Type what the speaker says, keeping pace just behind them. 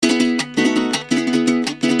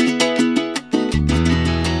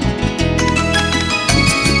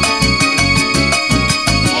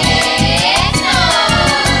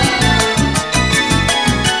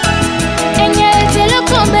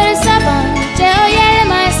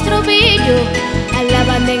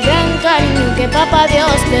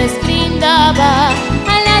les brindaba.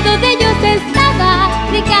 Al lado de ellos estaba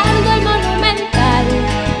Ricardo el monumental,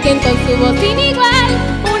 quien con su voz sin igual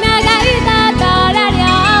una gaita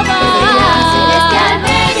tarareaba. Desde la celestial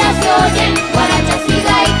bella se oyen guarachas y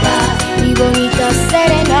gaitas, Y bonitas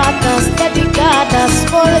serenatas dedicadas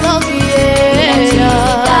por doquiera.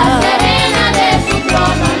 la serena de su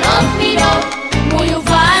trono los miró, muy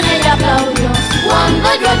ufana y aplaudió. Cuando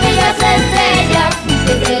yo aquellas estrellas,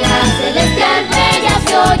 desde la celestial bella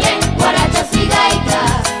se oyen guarachas y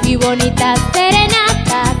gaitas, Y bonitas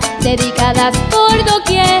serenatas dedicadas por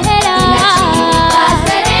doquiera. y la chinita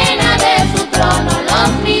serena de su trono los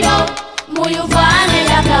miró, muy ufana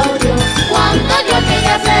y aplaudió. Cuando yo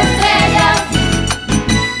aquellas estrellas,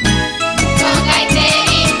 con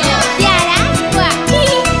gaiteritos de Aragua.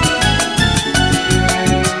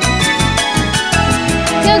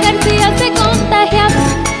 Cheo García se contagiaba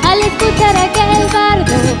al escuchar aquel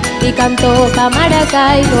bardo y cantó pa'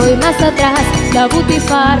 Maracaibo y más atrás la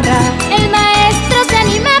butifarra. El maestro se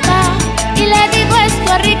animaba y le dijo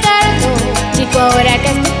esto a Ricardo: chico, ahora que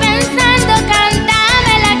estoy pensando,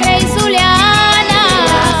 cántame la Grey Zuliana.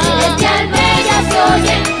 la celestial bella se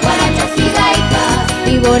oyen guarachas y gaitas,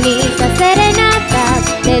 Y bonitas serenatas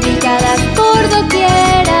dedicadas por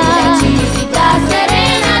doquiera. la chinita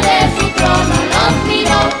serena de su trono los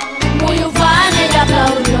miró, muy ufana y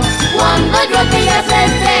aplaudió. Cuando yo aquellas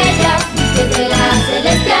estrellas, desde la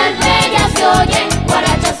celestial bella se oyen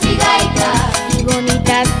guarachas y gaitas, Y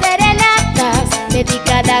bonitas serenatas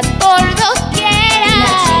dedicadas por doquiera.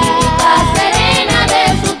 la chinita serena de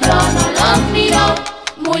su trono los miró,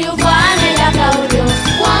 muy ufana y aplaudió.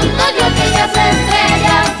 Cuando yo aquellas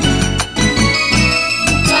estrellas,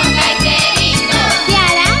 con gaiteritos De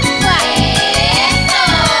Aragua.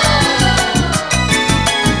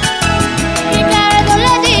 Ricardo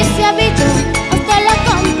le dice a Billo: a usted la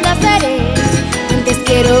complaceré. Antes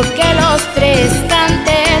quiero que los tres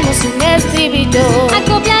cantemos un estribillo.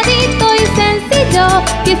 Acopladito y sencillo,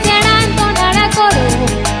 quisiera entonar a coro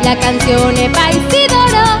la canción Epa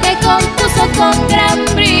Isidoro Que compuso con gran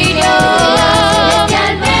brillo. la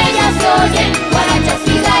celestial bella se oyen guarachas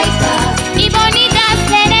y gaitas, Y bonitas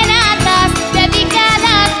serenatas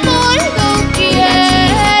dedicadas por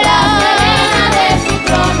doquiera. la serena de su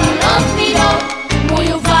trono los miró,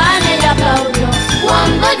 muy ufana y aplaudió.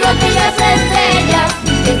 Cuando yo aquellas estrellas,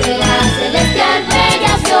 desde la celestial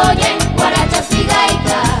bella se oyen guarachas y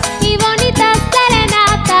gaitas, y bonitas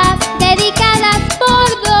serenatas dedicadas por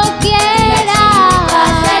la doquiera.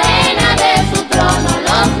 serena de su trono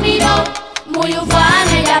los miró, muy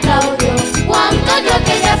ufana y aplaudió. Cuando yo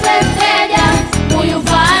aquellas estrellas, muy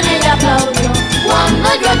ufana y aplaudió. Cuando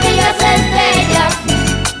yo aquellas estrellas,